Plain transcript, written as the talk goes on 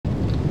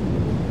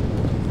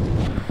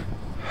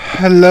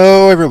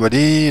Hello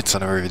everybody, it's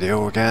another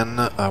video again.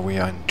 We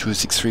are in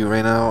 263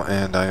 right now,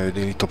 and I have a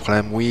little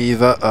problem with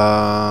don't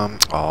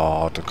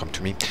come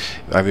to me.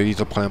 I have a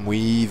little problem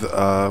with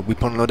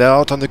weapon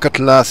loadout on the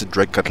cutlass, the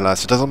drag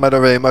cutlass. It doesn't matter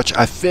very much,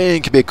 I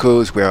think,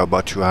 because we are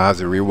about to have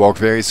the rework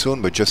very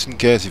soon, but just in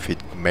case if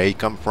it may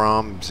come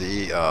from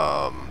the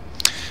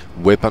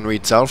weaponry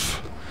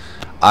itself,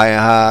 I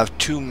have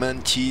two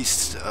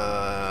Mantis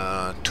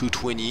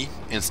 220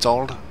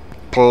 installed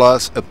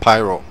plus a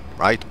pyro,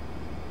 right?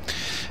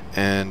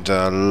 And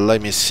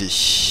let me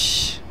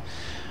see,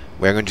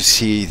 we're going to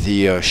see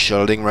the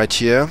shielding right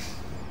here,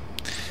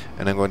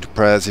 and I'm going to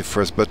press the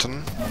first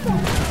button.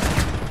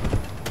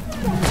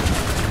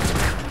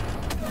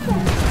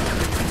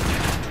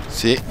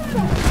 See?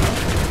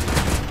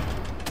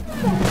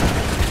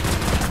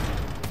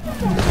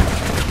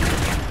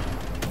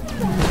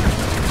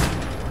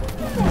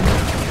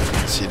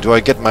 See, do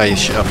I get my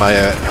ship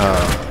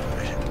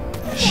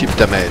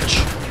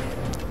damage?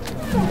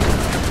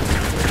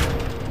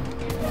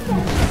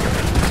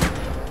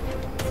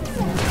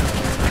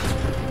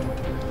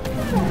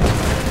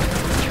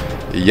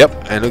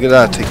 Yep, and look at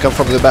that, it comes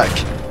from the back.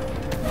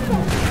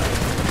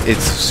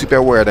 It's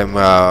super weird, I'm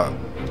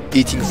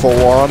eating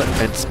forward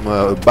and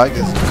my back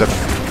got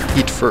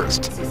hit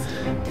first.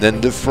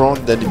 Then the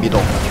front, then the middle.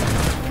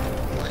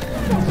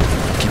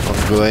 Keep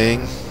on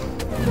going.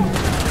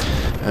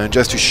 And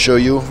just to show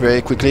you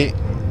very quickly.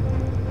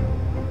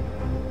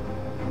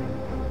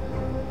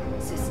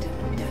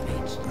 System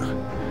damaged.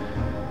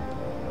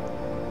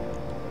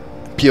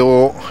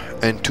 Pyro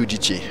and 2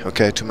 GT,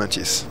 okay, 2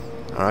 Mantis.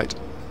 Alright.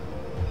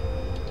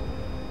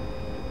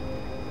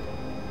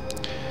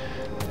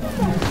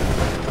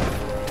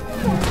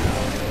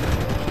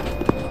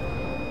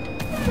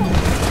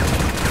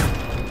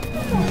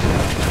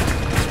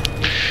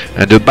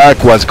 And the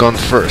back was gone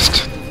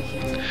first.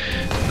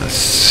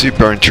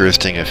 Super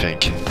interesting, I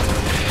think.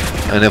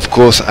 And of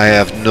course I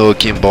have no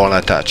gimbal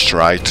attached,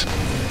 right?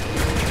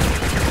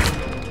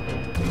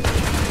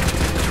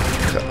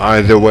 So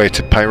either way it's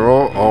a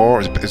pyro,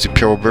 or the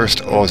pyro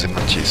burst, or the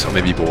Mantis, or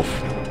maybe both.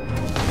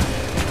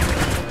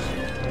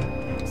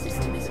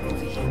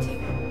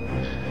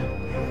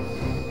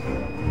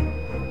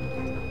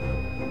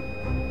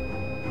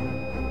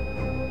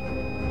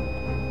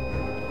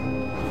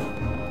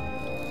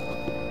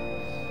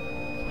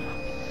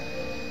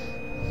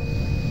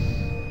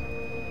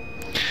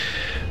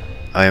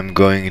 I am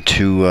going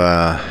to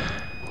let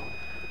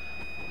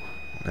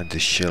the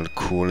shield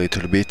cool a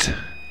little bit,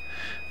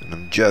 and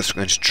I'm just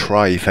going to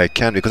try if I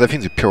can, because I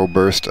think the pyro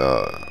burst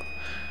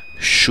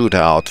shoot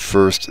out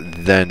first,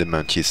 then the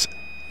Mantis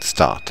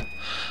start.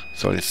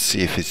 So let's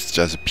see if it's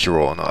just a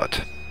pyro or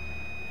not.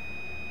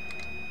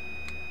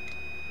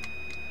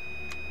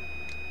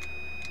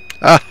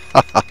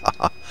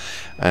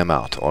 I'm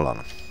out, hold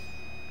on.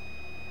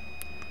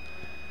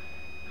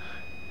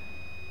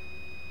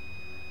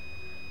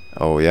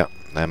 Oh yeah,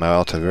 I'm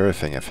out of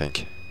everything, I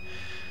think.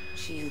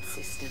 Shield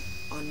system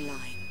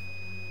online.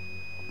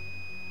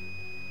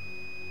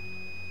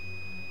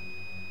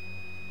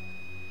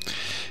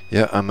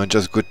 Yeah, I'm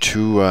just good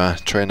to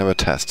try another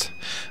test.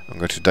 I'm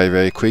going to die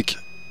very quick.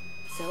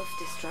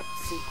 Self-destruct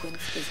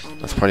sequence is online.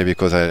 That's probably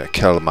because I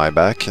killed my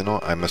back, you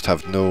know. I must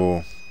have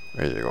no...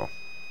 There you go.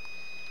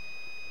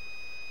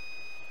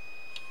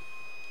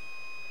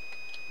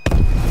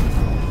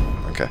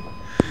 Okay.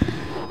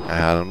 I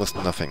had almost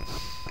nothing.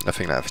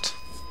 Nothing left.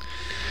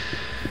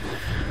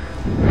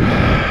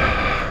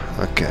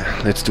 Okay,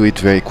 let's do it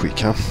very quick,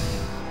 huh?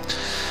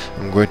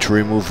 I'm going to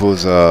remove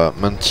those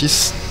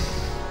Mantis.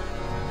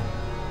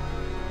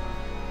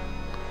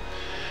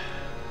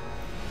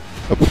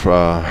 Up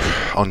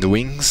on the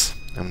wings.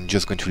 I'm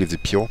just going to leave the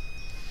pyro.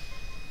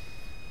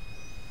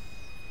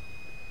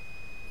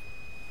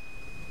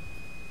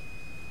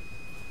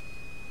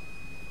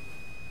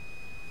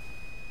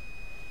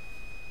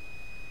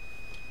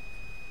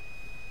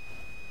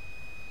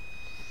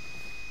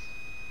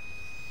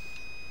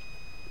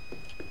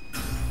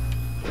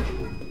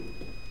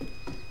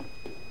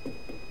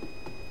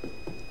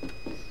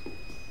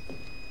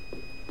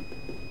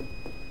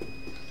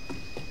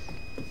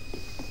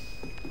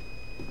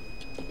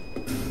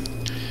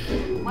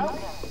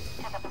 Welcome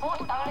to the Port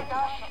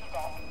Oladar ship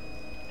deck.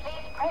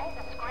 Please press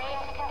the screen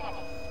to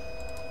continue.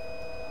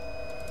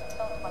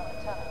 Consult one of the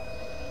terminals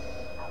to read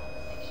out of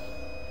the station.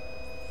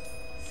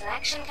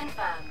 Selection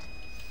confirmed.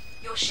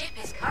 Your ship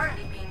is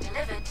currently being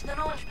delivered to the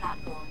launch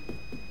platform.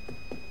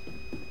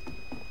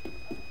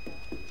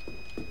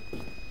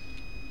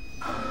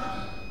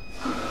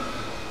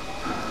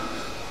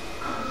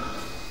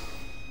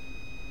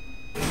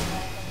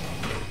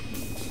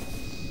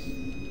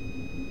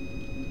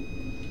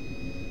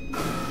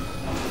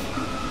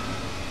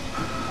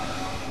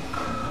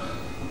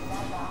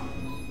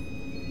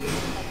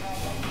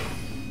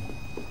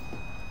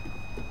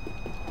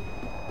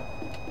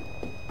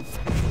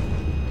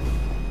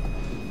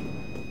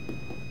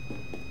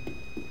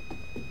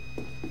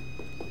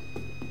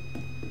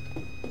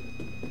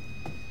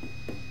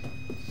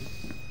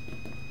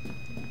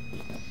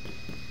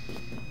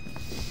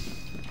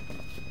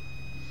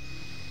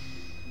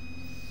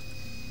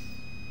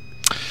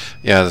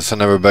 Yeah, that's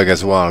another bug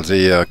as well.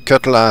 The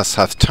cutlass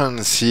have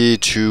tendency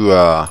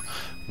to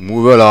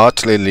move a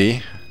lot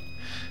lately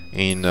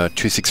in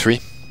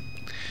 263.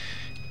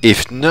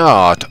 If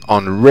not,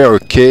 on rare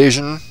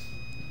occasion,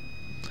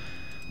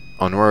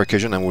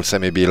 I would say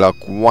maybe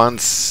like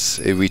once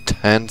every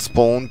 10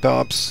 spawn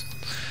perhaps,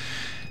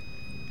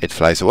 it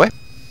flies away.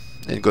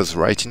 It goes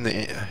right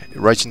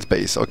in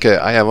space. Okay,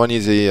 I have only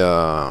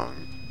the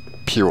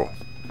Pyro.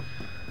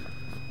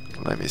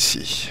 Let me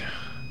see.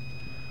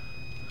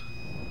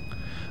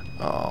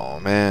 Oh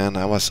man,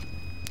 I was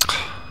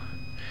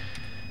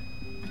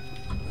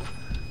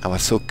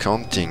so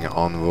counting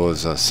on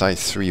those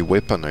size 3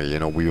 weaponry, you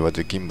know, with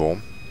the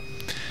gimbal.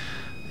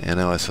 And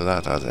I saw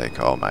that, I was like,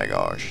 oh my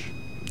gosh,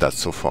 that's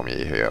so for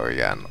me here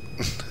again.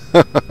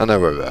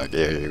 Another bug,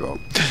 here you go.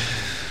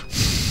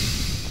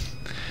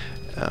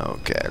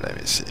 Okay, let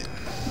me see.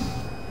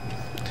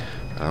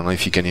 I don't know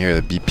if you can hear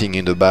the beeping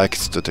in the back,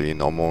 it's totally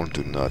normal,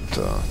 do not...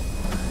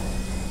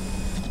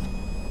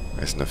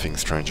 there's nothing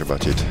strange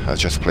about it. I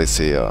just placed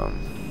a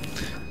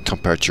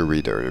temperature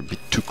reader a bit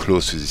too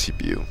close to the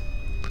CPU.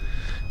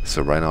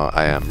 So right now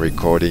I am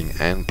recording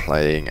and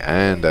playing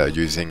and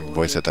using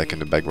voice attack in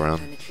the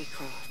background,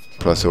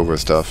 plus over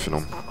stuff, you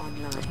know.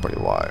 That's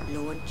probably why.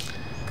 Launch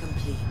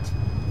complete.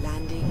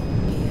 Landing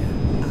gear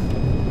up.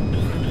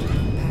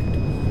 Impact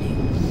warning.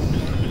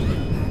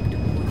 Impact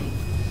warning.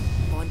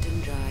 Quantum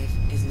drive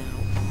is now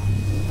on.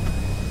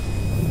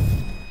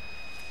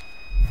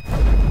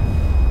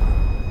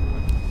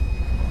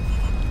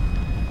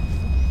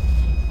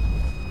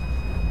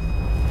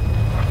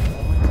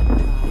 Quantum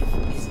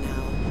drive is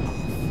now off.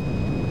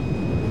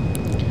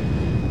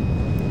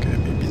 Okay,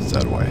 maybe it's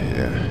that way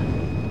here.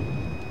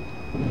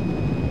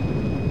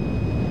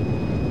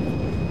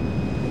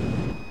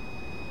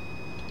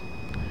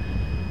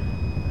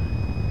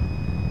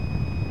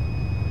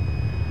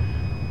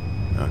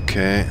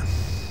 Okay.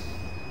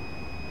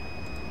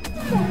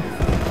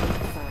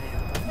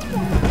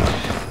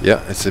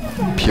 Yeah, it's a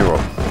Pyro.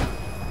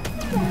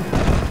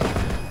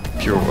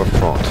 Pyro up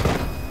front.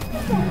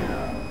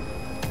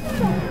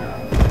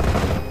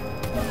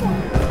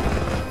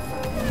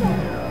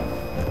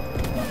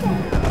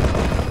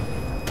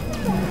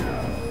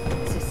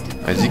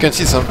 As you can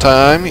see,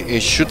 sometimes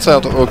it shoots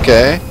out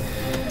okay,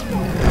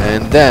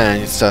 and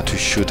then it starts to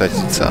shoot at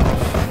itself.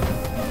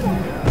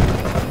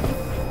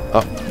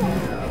 Oh.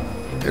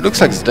 It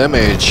looks like the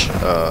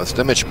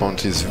damage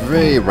point is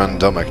very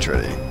random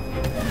actually.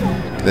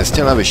 They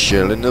still have a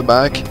shield in the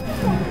back,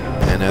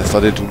 and I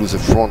started to lose the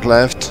front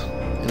left,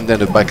 and then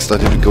the back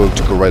started to go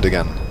right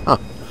again. Huh.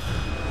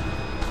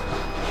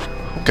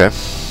 Okay.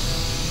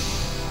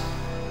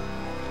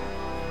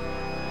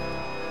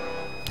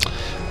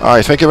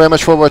 Alright, thank you very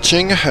much for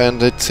watching,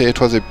 and let's say it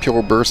was a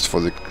pure burst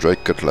for the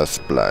Drake Cutlass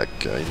Black.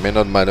 It may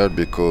not matter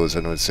because I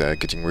know it's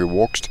getting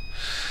reworked.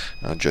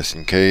 Just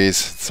in case,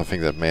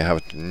 something that may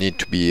need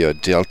to be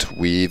dealt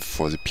with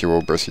for the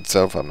Pyro burst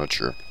itself, I'm not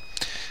sure.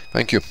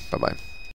 Thank you, bye bye.